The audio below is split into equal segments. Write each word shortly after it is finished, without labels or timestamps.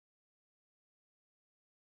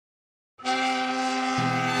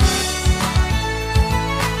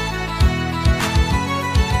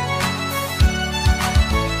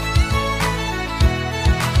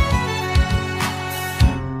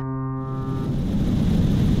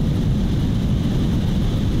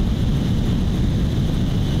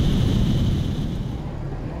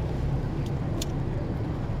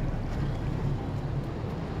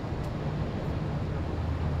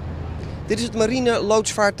Dit is het marine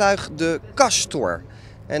loodsvaartuig de Castor.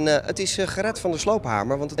 En het is gered van de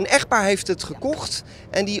sloophamer, want een echtpaar heeft het gekocht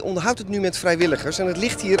en die onderhoudt het nu met vrijwilligers. En het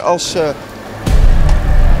ligt hier als... Er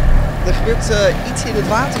gebeurt iets in het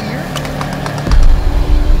water hier.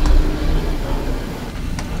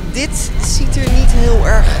 Dit ziet er niet heel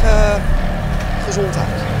erg gezond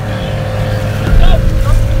uit.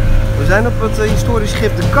 We zijn op het historisch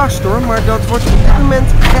schip de Castor, maar dat wordt op dit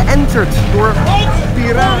moment geënterd door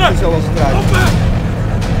piraten zoals het eruit ziet.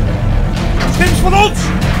 Het schip is van ons!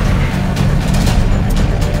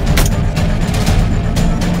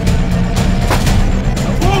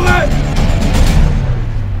 Naar voren!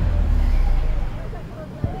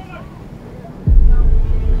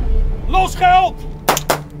 Los geld!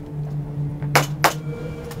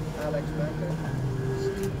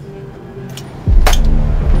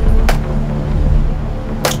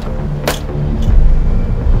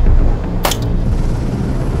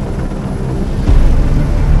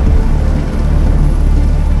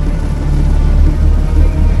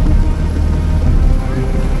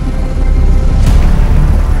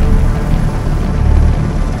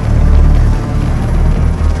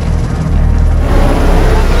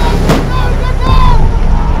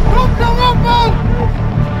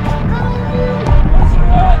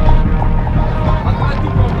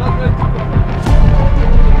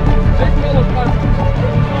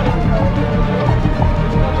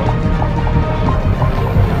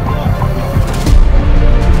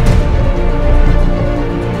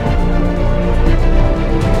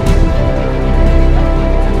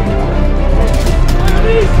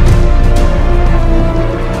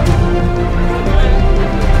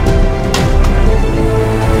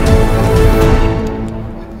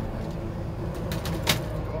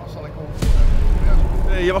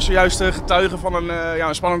 Je was zojuist getuige van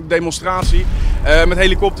een spannende demonstratie met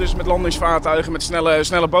helikopters, met landingsvaartuigen, met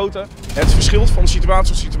snelle boten. Het verschilt van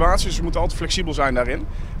situatie tot situatie, dus we moeten altijd flexibel zijn daarin.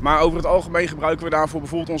 Maar over het algemeen gebruiken we daarvoor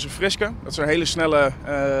bijvoorbeeld onze Friske. Dat zijn hele snelle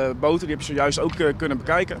boten, die heb je zojuist ook kunnen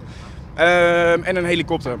bekijken. En een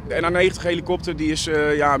helikopter. De NH-90 helikopter die is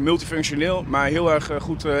multifunctioneel, maar heel erg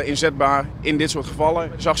goed inzetbaar in dit soort gevallen.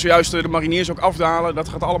 Je zag zojuist de mariniers ook afdalen. Dat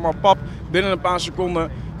gaat allemaal pap binnen een paar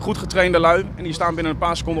seconden. Goed getrainde lui en die staan binnen een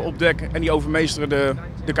paar seconden op dek en die overmeesteren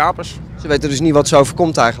de kapers. Ze weten dus niet wat ze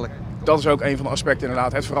overkomt eigenlijk. Dat is ook een van de aspecten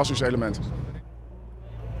inderdaad, het verrassingselement.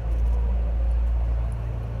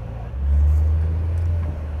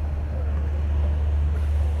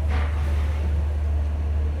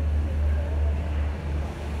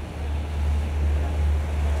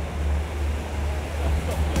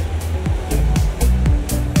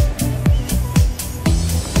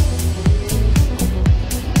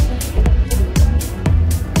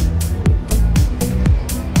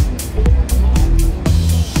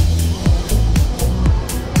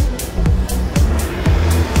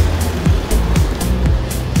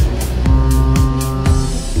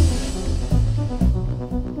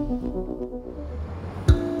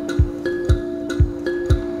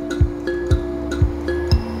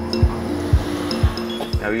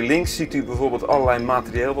 Hier links ziet u bijvoorbeeld allerlei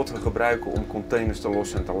materieel wat we gebruiken om containers te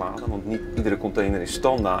lossen en te laden, want niet iedere container is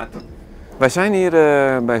standaard. Wij zijn hier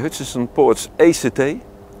bij Hutchinson Ports ECT,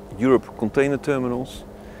 Europe Container Terminals.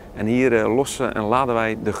 En hier lossen en laden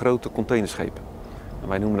wij de grote containerschepen. En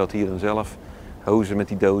wij noemen dat hier dan zelf hozen met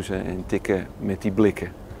die dozen en tikken met die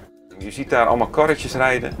blikken. Je ziet daar allemaal karretjes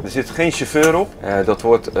rijden. Er zit geen chauffeur op. Dat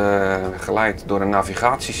wordt geleid door een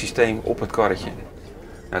navigatiesysteem op het karretje.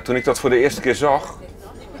 Nou, toen ik dat voor de eerste keer zag,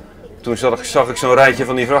 zag ik zo'n rijtje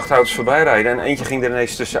van die vrachtauto's voorbij rijden en eentje ging er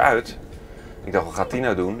ineens tussenuit. Ik dacht, wat gaat die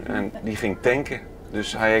nou doen? En die ging tanken.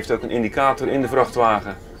 Dus hij heeft ook een indicator in de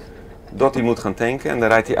vrachtwagen dat hij moet gaan tanken. En dan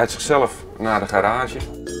rijdt hij uit zichzelf naar de garage.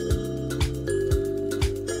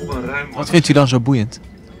 Wat vindt u dan zo boeiend?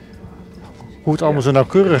 Hoe het allemaal zo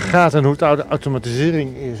nauwkeurig gaat en hoe het de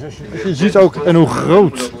automatisering is. Je ziet ook en hoe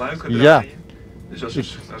groot. Ja.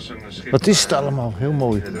 Wat is het allemaal? Heel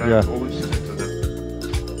mooi. Ja.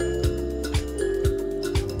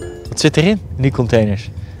 Wat zit erin, in die containers?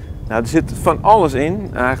 Nou, er zit van alles in,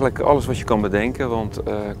 eigenlijk alles wat je kan bedenken, want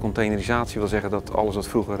containerisatie wil zeggen dat alles wat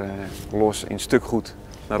vroeger los in stukgoed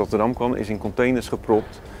naar Rotterdam kwam, is in containers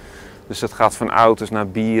gepropt. Dus dat gaat van auto's naar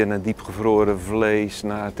bier, naar diepgevroren vlees,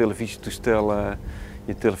 naar televisietoestellen,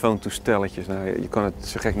 je telefoontoestelletjes. Nou, je kan het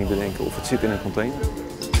zo gek niet bedenken of het zit in een container.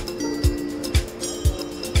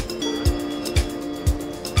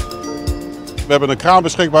 We hebben een kraan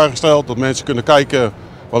beschikbaar gesteld, dat mensen kunnen kijken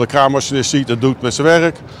wat een kraanmachinist ziet en doet met zijn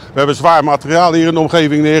werk. We hebben zwaar materiaal hier in de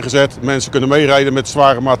omgeving neergezet. Mensen kunnen meerijden met het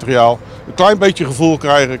zware materiaal. Een klein beetje gevoel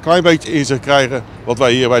krijgen, een klein beetje inzicht krijgen wat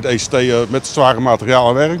wij hier bij het ECT met het zware materiaal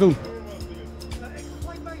aan werk doen.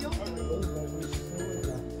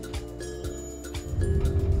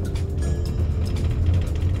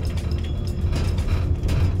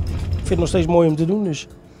 het nog steeds mooi om te doen. Dus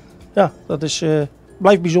ja, dat is,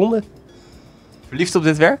 blijft bijzonder. Verliefd op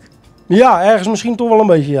dit werk? Ja, ergens misschien toch wel een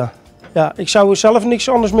beetje, ja. Ja, ik zou zelf niks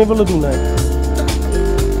anders meer willen doen. Nee.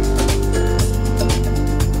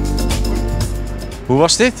 Hoe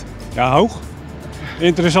was dit? Ja, hoog.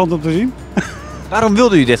 Interessant om te zien. Waarom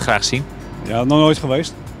wilde u dit graag zien? Ja, nog nooit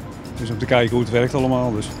geweest. Dus om te kijken hoe het werkt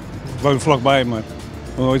allemaal. Dus ik woon vlakbij, maar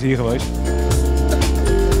nog nooit hier geweest.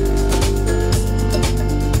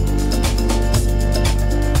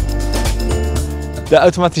 De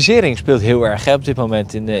automatisering speelt heel erg op dit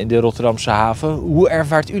moment in de Rotterdamse haven. Hoe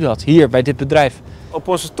ervaart u dat hier bij dit bedrijf? Op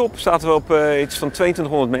onze top zaten we op iets van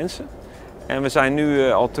 2200 mensen. En we zijn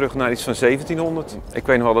nu al terug naar iets van 1700. Ik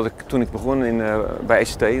weet nog wel dat toen ik begon bij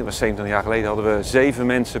ECT, dat was 27 jaar geleden, hadden we 7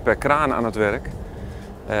 mensen per kraan aan het werk.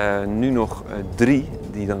 Nu nog 3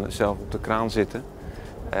 die dan zelf op de kraan zitten.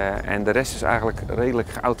 En de rest is eigenlijk redelijk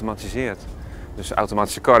geautomatiseerd. Dus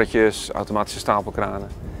automatische karretjes, automatische stapelkranen.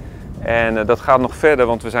 En dat gaat nog verder,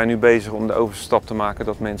 want we zijn nu bezig om de overstap te maken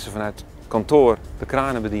dat mensen vanuit kantoor de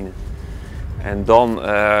kranen bedienen. En dan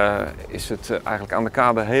is het eigenlijk aan de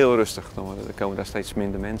kade heel rustig. Dan komen daar steeds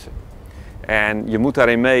minder mensen. En je moet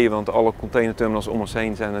daarin mee, want alle containerterminals om ons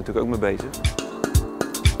heen zijn er natuurlijk ook mee bezig.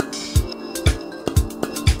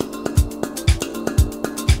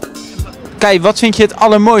 Kijk, wat vind je het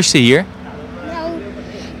allermooiste hier? Nou,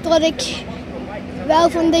 dat ik wel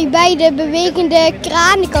van dichtbij de bewegende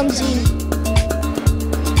kranen kan zien.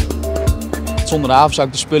 Zonder de haven zou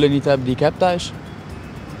ik de spullen niet hebben die ik heb thuis.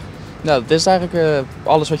 Nou, dat is eigenlijk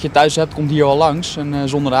alles wat je thuis hebt, komt hier al langs. En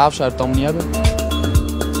zonder de haven zou je het dan niet hebben.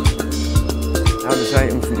 Nou, er zei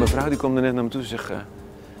een mevrouw die kwam er net naar me toe en zegt,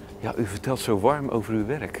 ja, u vertelt zo warm over uw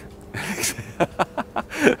werk.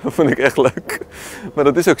 Dat vond ik echt leuk. Maar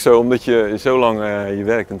dat is ook zo, omdat je zo lang je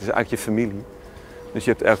werkt en het is eigenlijk je familie. Dus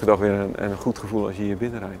je hebt elke dag weer een goed gevoel als je hier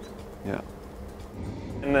binnenrijdt. Ja.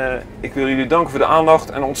 En ik wil jullie danken voor de aandacht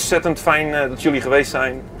en ontzettend fijn dat jullie geweest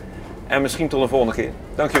zijn. En misschien tot de volgende keer.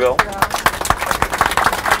 Dankjewel.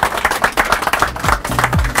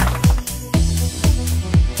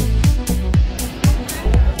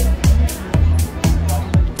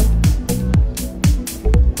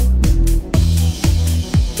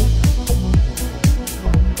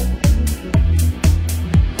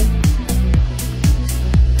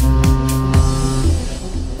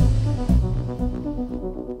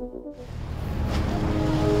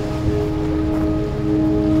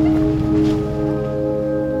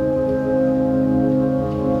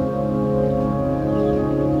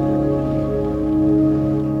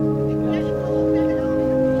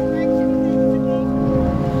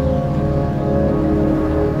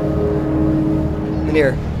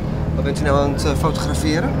 Meneer, wat bent u nou aan het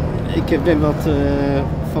fotograferen? Ik ben wat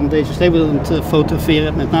van deze steden aan het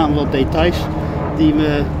fotograferen, met name wat details die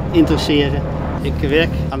me interesseren. Ik werk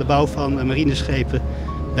aan de bouw van marineschepen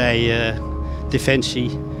bij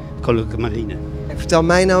Defensie, Koninklijke Marine. En vertel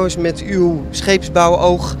mij nou eens met uw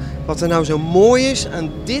scheepsbouwoog wat er nou zo mooi is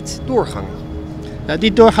aan dit doorgang. Nou,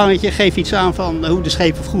 dit doorgangetje geeft iets aan van hoe de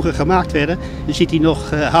schepen vroeger gemaakt werden. Je ziet hier nog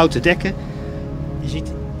houten dekken.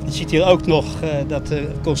 Je ziet hier ook nog dat de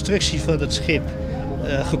constructie van het schip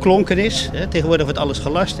geklonken is. Tegenwoordig wordt alles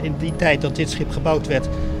gelast. In die tijd dat dit schip gebouwd werd,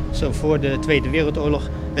 zo voor de Tweede Wereldoorlog,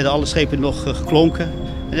 werden alle schepen nog geklonken.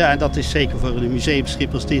 Ja, en dat is zeker voor een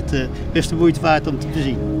museumschip als dit best de moeite waard om te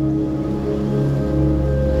bezien.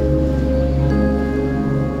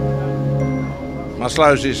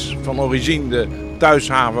 Maassluis is van origine de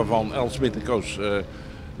thuishaven van L. Smit & Co's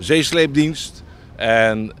zeesleepdienst.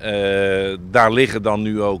 En daar liggen dan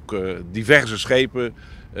nu ook diverse schepen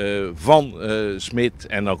van Smit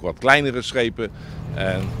en ook wat kleinere schepen.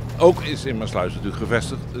 En ook is in Maassluis natuurlijk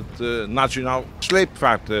gevestigd het Nationaal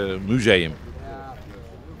Sleepvaartmuseum.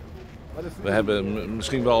 We hebben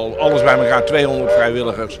misschien wel alles bij elkaar 200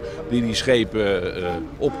 vrijwilligers die schepen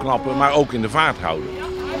opknappen, maar ook in de vaart houden.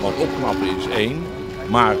 Want opknappen is één,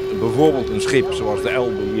 maar bijvoorbeeld een schip zoals de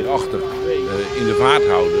Elbe hierachter in de vaart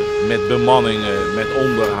houden met bemanningen, met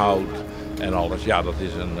onderhoud en alles. Ja, dat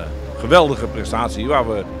is een geweldige prestatie waar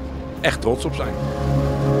we echt trots op zijn.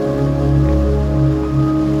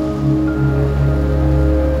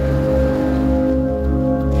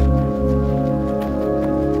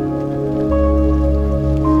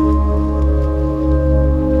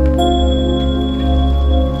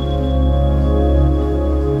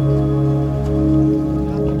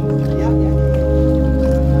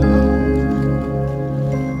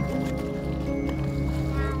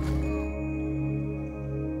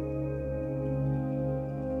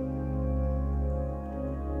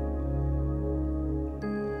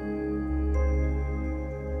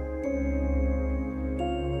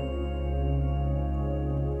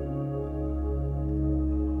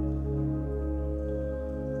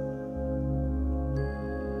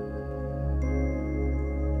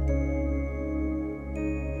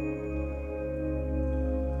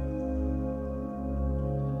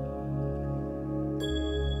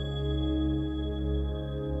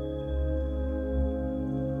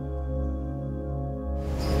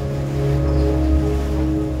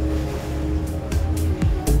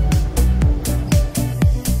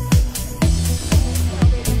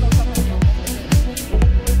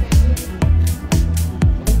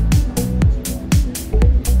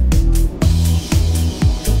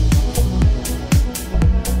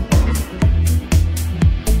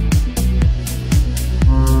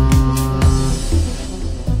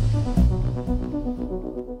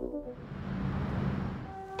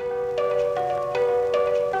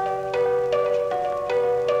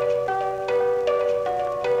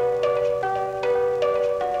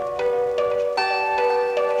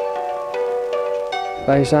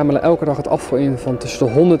 Wij zamelen elke dag het afval in van tussen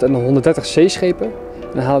de 100 en de 130 zeeschepen.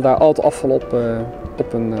 En halen daar al het afval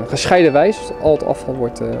op een gescheiden wijze. Dus al het afval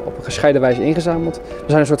wordt op een gescheiden wijze ingezameld. Er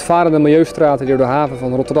zijn een soort varende milieustraten die door de haven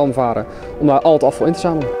van Rotterdam varen om daar al het afval in te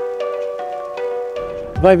zamelen.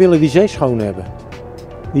 Wij willen die zee schoon hebben.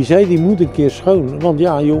 Die zee die moet een keer schoon. Want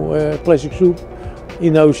ja, joh, plastic soep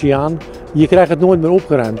in de oceaan, je krijgt het nooit meer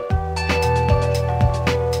opgeruimd.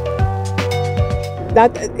 Nou,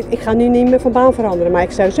 ik ga nu niet meer van baan veranderen, maar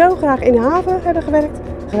ik zou zo graag in de haven hebben gewerkt.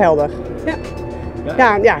 Geweldig.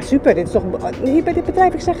 Ja, super. Dit is toch, hier bij dit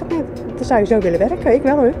bedrijf, ik zeg het net, daar zou je zo willen werken. Ik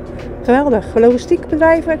wel hoor. Geweldig. Logistiek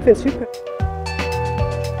bedrijven, ik vind het super.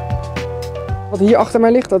 Wat hier achter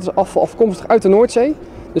mij ligt, dat is afval afkomstig uit de Noordzee.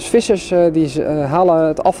 Dus vissers die halen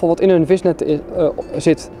het afval wat in hun visnet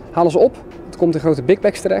zit, halen ze op. Het komt in grote big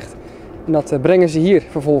bags terecht. En dat brengen ze hier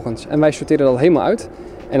vervolgens. En wij sorteren dat helemaal uit.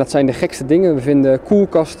 En dat zijn de gekste dingen. We vinden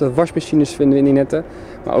koelkasten, wasmachines vinden we in die netten.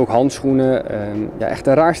 Maar ook handschoenen. Ja, echt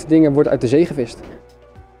de raarste dingen worden uit de zee gevist.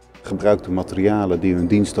 Gebruikte materialen die hun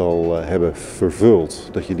dienst al hebben vervuld,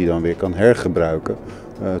 dat je die dan weer kan hergebruiken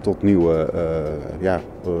tot nieuwe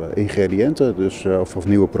ingrediënten dus, of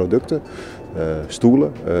nieuwe producten.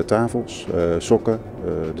 Stoelen, tafels, sokken.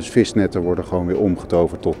 Dus visnetten worden gewoon weer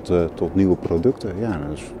omgetoverd tot nieuwe producten. Ja,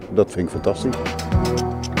 dus dat vind ik fantastisch.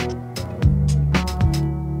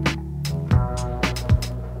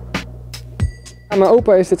 Mijn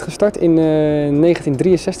opa is dit gestart in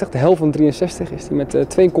 1963, de helft van 63 is hij met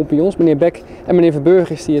 2 compagnons, meneer Beck en meneer Verburg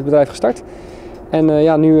is hij het bedrijf gestart.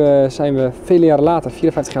 En nu zijn we vele jaren later,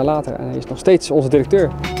 54 jaar later, en hij is nog steeds onze directeur.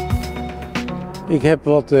 Ik heb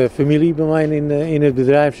wat familie bij mij in het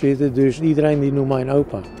bedrijf zitten, dus iedereen die noemt mij een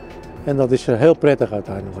opa. En dat is heel prettig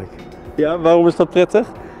uiteindelijk. Ja, waarom is dat prettig?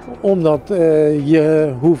 Omdat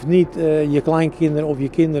je hoeft niet je kleinkinderen of je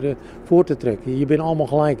kinderen voor te trekken. Je bent allemaal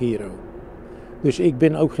gelijk hier ook. Dus ik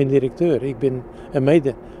ben ook geen directeur, ik ben een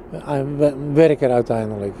medewerker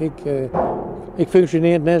uiteindelijk. Ik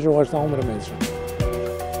functioneer net zoals de andere mensen.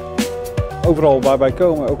 Overal waar wij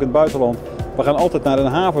komen, ook in het buitenland, we gaan altijd naar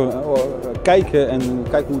een haven kijken en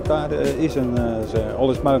kijken hoe het daar is. En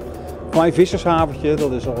alles maar een klein vissershaventje,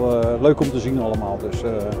 dat is al leuk om te zien allemaal. Dus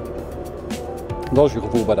dat is je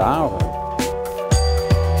gevoel bij de haven.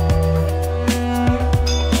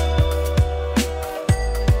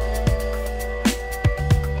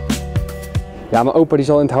 Ja, mijn opa die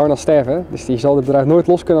zal in het harnas sterven, dus die zal het bedrijf nooit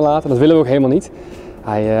los kunnen laten. Dat willen we ook helemaal niet.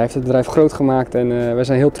 Hij heeft het bedrijf groot gemaakt en wij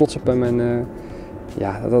zijn heel trots op hem. En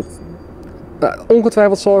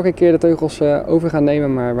ongetwijfeld zal ik een keer de teugels over gaan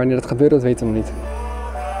nemen, maar wanneer dat gebeurt, dat weten we nog niet.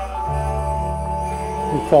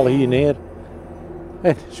 Ik val hier neer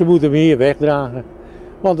en ze moeten me hier wegdragen.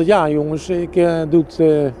 Want ja jongens, ik doe het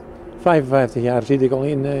 55 jaar zit ik al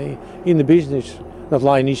in de business. Dat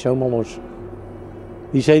laat je niet zomaar los.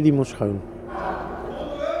 Die zee die moet schoon.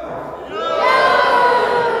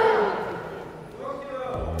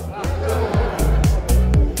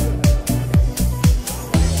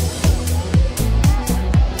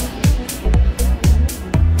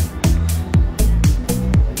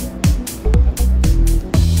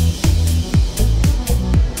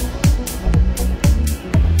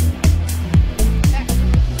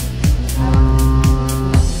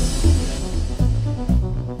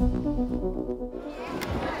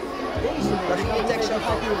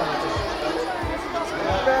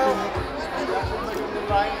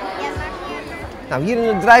 Nou, hier in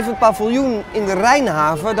het drijvend paviljoen in de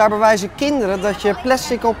Rijnhaven, daar bewijzen kinderen dat je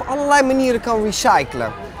plastic op allerlei manieren kan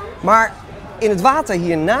recyclen. Maar in het water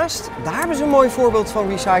hiernaast, daar hebben ze een mooi voorbeeld van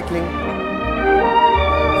recycling.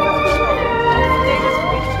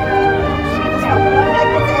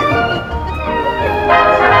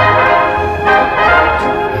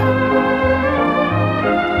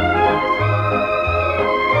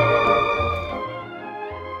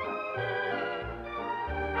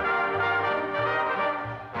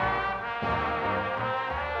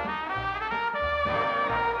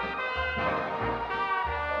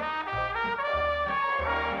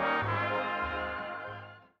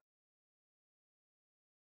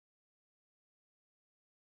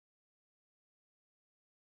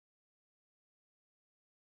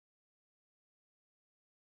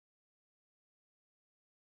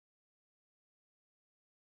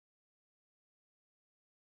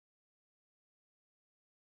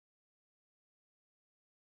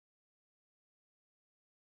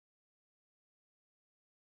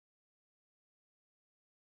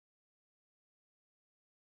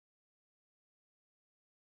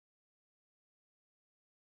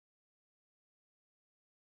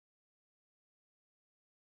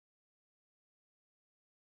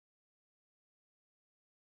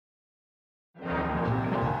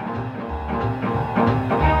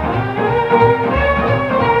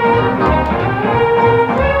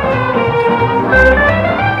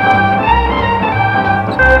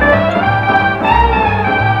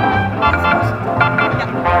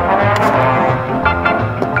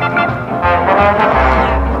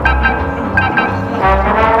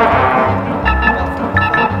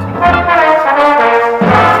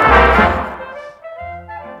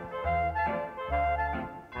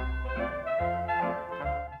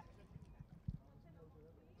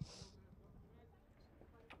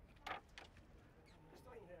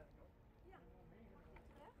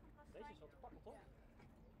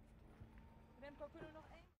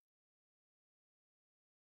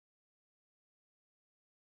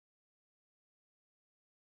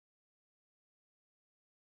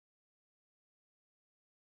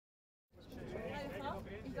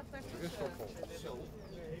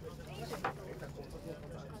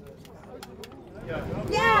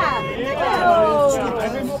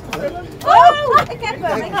 Ik heb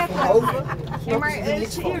hem, ik heb hem. Ja, maar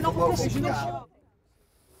hier nog een tussen.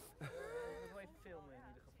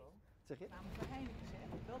 Zeg je?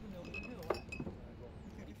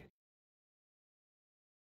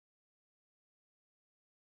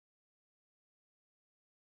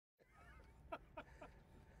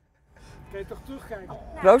 Kun je toch terugkijken?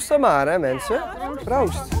 Proost dan maar, hè mensen.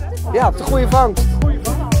 Proost. Ja, op de goede vangst.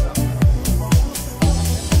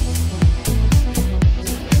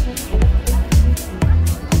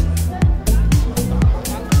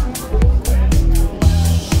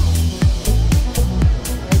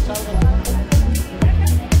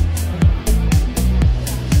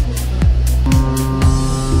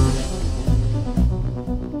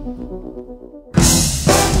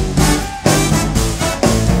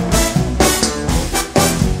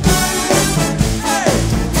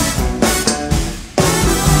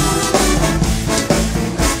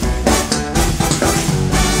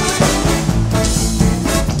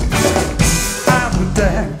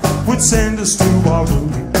 Send us to our room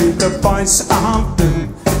with the voice of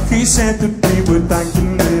doom. He said that we would thank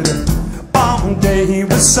him later. All day he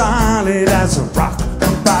was solid as a rock.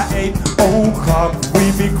 By 8 o'clock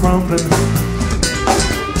we'd be crumbling.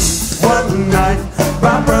 One night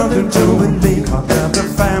my brother Joe and me climbed up the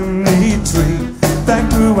family tree that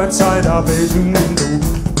grew outside our bedroom window.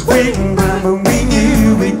 We remember we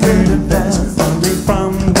knew we couldn't last, running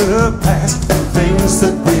from the past, things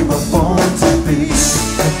that we were born to be.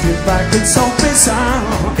 Looking back, it's so bizarre,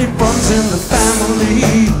 it runs in the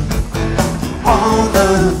family. All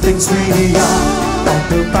the things we are, on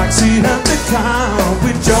the backseat of the car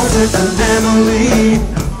with Joseph and Emily.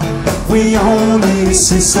 We only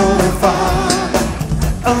see so far,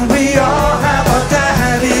 and we all have our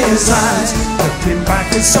daddy's eyes. Looking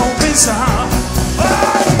back, it's so bizarre.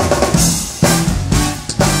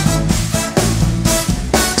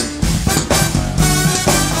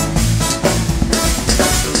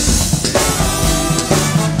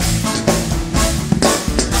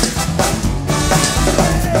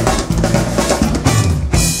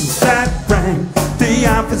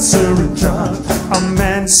 Officer in charge, a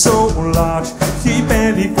man so large, he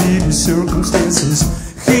barely fit his circumstances.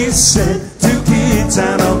 He said 2 kids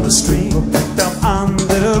out of the street were picked up on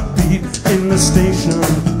the beat in the station.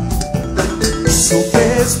 So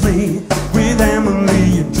there's me with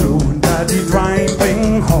Emily and Joe and Daddy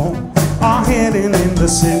driving home, all heading in the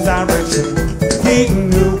same direction. He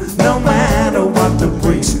knew no matter what the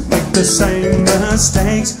breeze, we'd make the same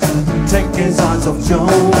mistakes, take his eyes off Joe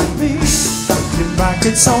and me. Back,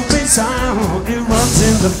 it's so bizarre, it runs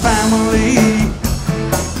in the family.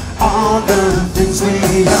 All the things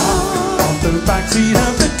we are, on the backseat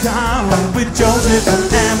of the car with Joseph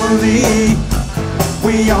and Emily.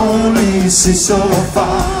 We only see so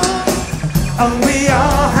far, and we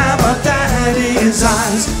all have our daddy's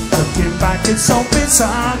eyes. Looking back, it's so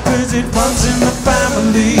bizarre, cause it runs in the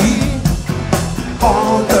family.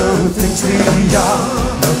 All the things we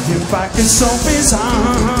are, looking back, it's so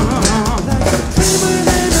bizarre.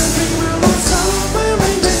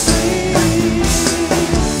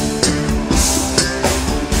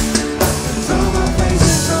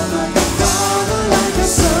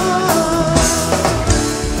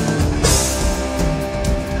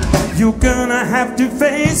 You're gonna have to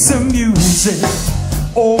face the music.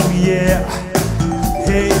 Oh yeah.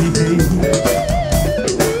 Hey, hey.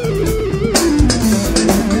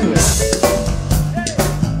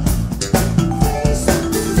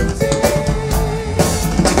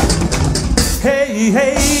 Hey,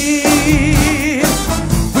 hey,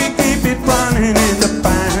 we keep it running in the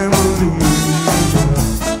family.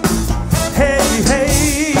 Hey,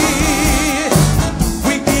 hey,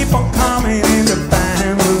 we keep on coming in the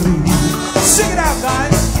family. Sing it out,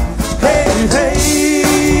 guys. Hey, hey,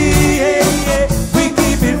 hey, hey, we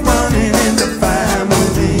keep it running in the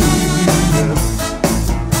family.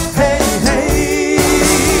 Hey, hey,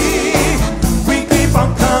 we keep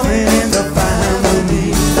on coming in the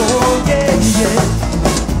family. Oh yeah, yeah.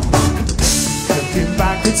 Looking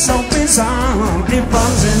back, it's so bizarre, it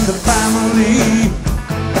runs in the family.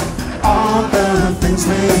 All the things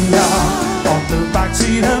we are, on the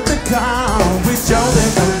backseat of the car with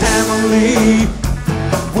Joseph and Emily.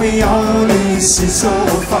 We only see so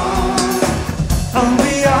far, and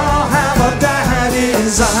we all have our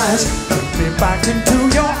daddy's eyes. Put me back into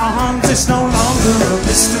your arms, it's no longer a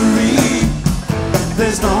mystery.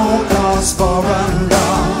 There's no cause for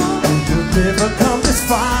alarm, you've never come this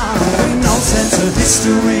far with no sense of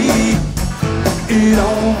history. It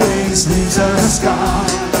always leaves a scar,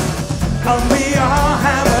 and we all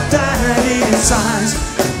have our daddy's eyes.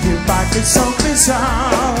 Looking back, it's so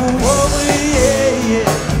bizarre. Oh yeah, yeah.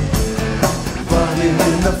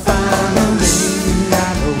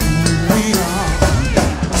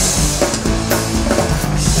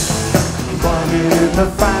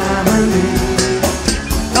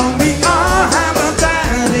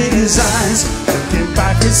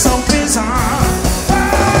 is so bizarre.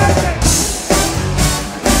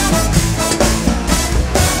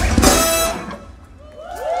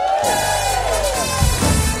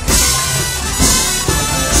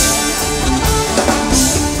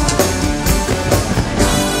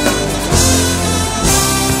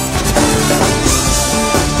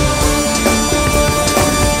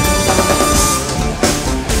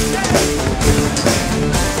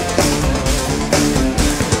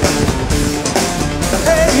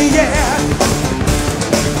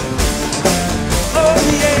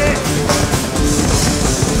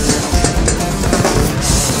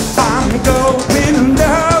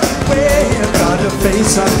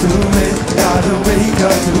 Face up to it, gotta wake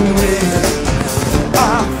up to it.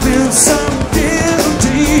 I feel so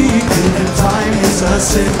guilty. The time is a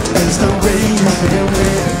sin, there's no way you can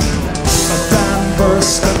win. A damn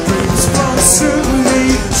burst of dreams consume me.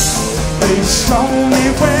 They show me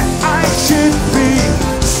where I should be.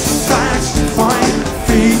 Flash white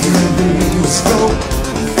feelings go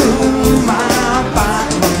through my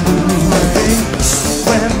body.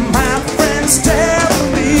 When my friends tell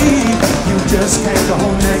me you just can't go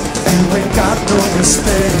neck, you ain't got no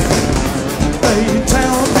respect. They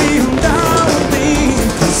tell me down with me,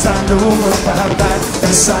 'cause I know about that,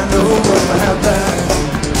 yes I know about that.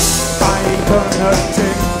 I ain't gonna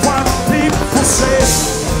take what people say.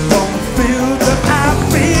 Don't feel that I've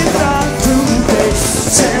been done today.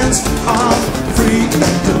 Sense of freedom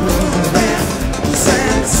and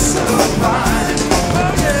sense of pride.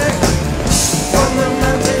 Oh yeah. From the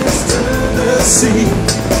mountains to the sea,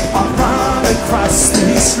 I run across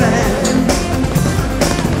this land,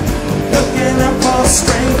 looking up for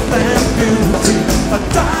strength and beauty, a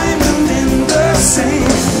diamond in the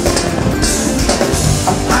sand.